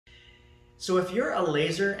So if you're a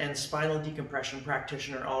laser and spinal decompression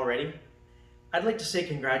practitioner already, I'd like to say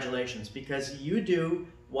congratulations, because you do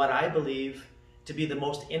what I believe to be the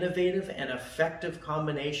most innovative and effective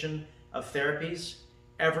combination of therapies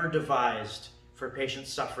ever devised for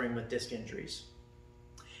patients suffering with disc injuries.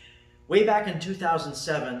 Way back in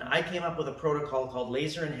 2007, I came up with a protocol called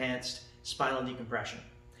laser enhanced spinal decompression.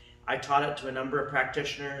 I taught it to a number of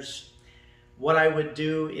practitioners. What I would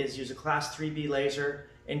do is use a class 3B laser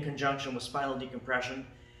in conjunction with spinal decompression,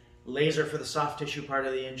 laser for the soft tissue part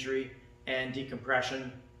of the injury, and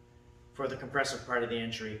decompression for the compressive part of the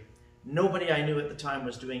injury. Nobody I knew at the time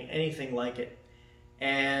was doing anything like it,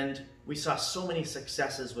 and we saw so many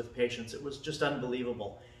successes with patients. It was just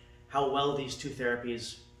unbelievable how well these two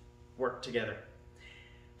therapies work together.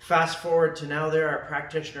 Fast forward to now, there are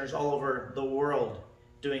practitioners all over the world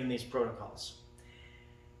doing these protocols.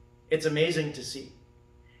 It's amazing to see.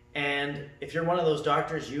 And if you're one of those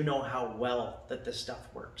doctors, you know how well that this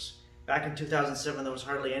stuff works. Back in 2007, there was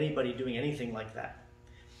hardly anybody doing anything like that.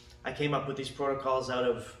 I came up with these protocols out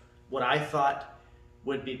of what I thought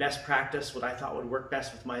would be best practice, what I thought would work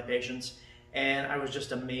best with my patients, and I was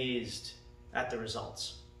just amazed at the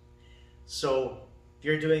results. So if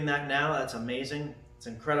you're doing that now, that's amazing, it's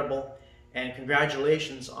incredible, and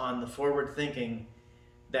congratulations on the forward thinking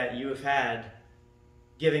that you have had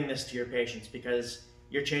giving this to your patients, because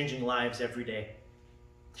you're changing lives every day.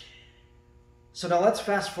 So now let's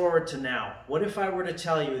fast forward to now. What if I were to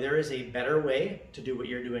tell you there is a better way to do what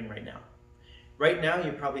you're doing right now? Right now,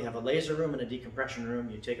 you probably have a laser room and a decompression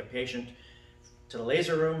room. You take a patient to the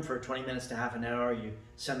laser room for 20 minutes to half an hour. You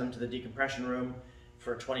send them to the decompression room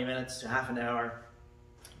for 20 minutes to half an hour.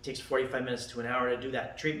 It takes 45 minutes to an hour to do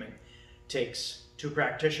that treatment. It takes 2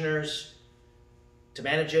 practitioners to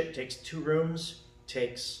manage it. It takes 2 rooms. It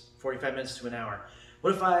takes 45 minutes to an hour.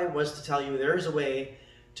 What if I was to tell you there is a way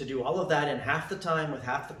to do all of that in half the time with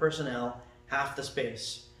half the personnel, half the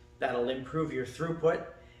space? That'll improve your throughput,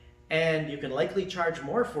 and you can likely charge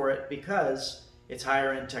more for it because it's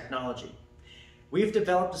higher end technology. We've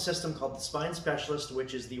developed a system called the Spine Specialist,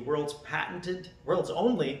 which is the world's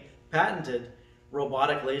only patented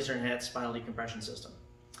robotic laser enhanced spinal decompression system.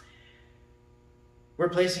 We're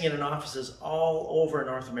placing it in offices all over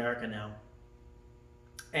North America now.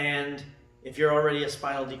 And if you're already a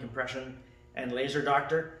spinal decompression and laser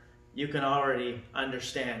doctor, you can already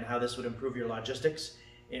understand how this would improve your logistics,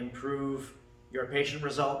 improve your patient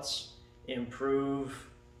results, improve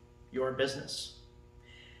your business.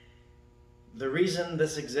 The reason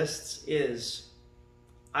this exists is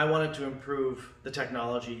I wanted to improve the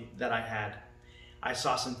technology that I had. I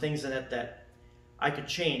saw some things in it that I could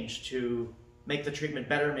change to make the treatment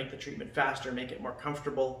better, make the treatment faster, make it more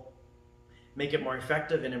comfortable, make it more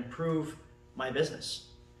effective, and improve my business.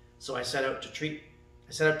 So I set out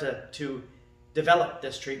to develop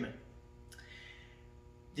this treatment.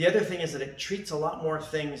 The other thing is that it treats a lot more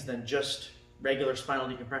things than just regular spinal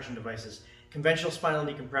decompression devices. Conventional spinal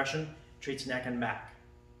decompression treats neck and back.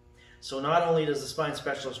 So not only does the Spine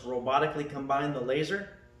Specialist robotically combine the laser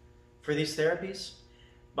for these therapies,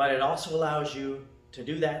 but it also allows you to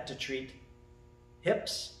do that to treat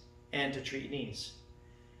hips and to treat knees.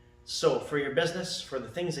 So for your business, for the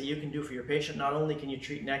things that you can do for your patient, not only can you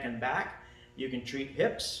treat neck and back, you can treat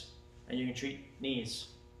hips and you can treat knees.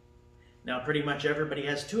 Now pretty much everybody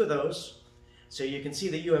has 2 of those, so you can see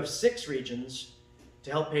that you have 6 regions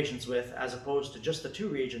to help patients with, as opposed to just the 2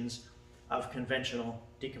 regions of conventional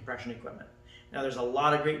decompression equipment. Now there's a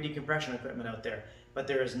lot of great decompression equipment out there, but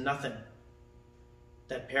there is nothing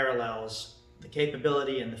that parallels the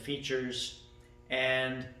capability and the features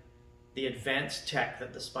and the advanced tech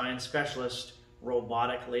that the Spine Specialist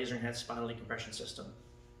robotic laser enhanced spinal decompression system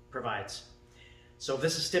provides. So if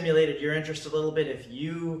this has stimulated your interest a little bit, if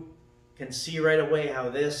you can see right away how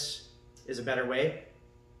this is a better way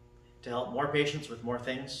to help more patients with more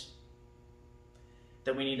things,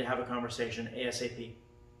 then we need to have a conversation ASAP.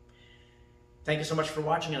 Thank you so much for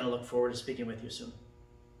watching, and I look forward to speaking with you soon.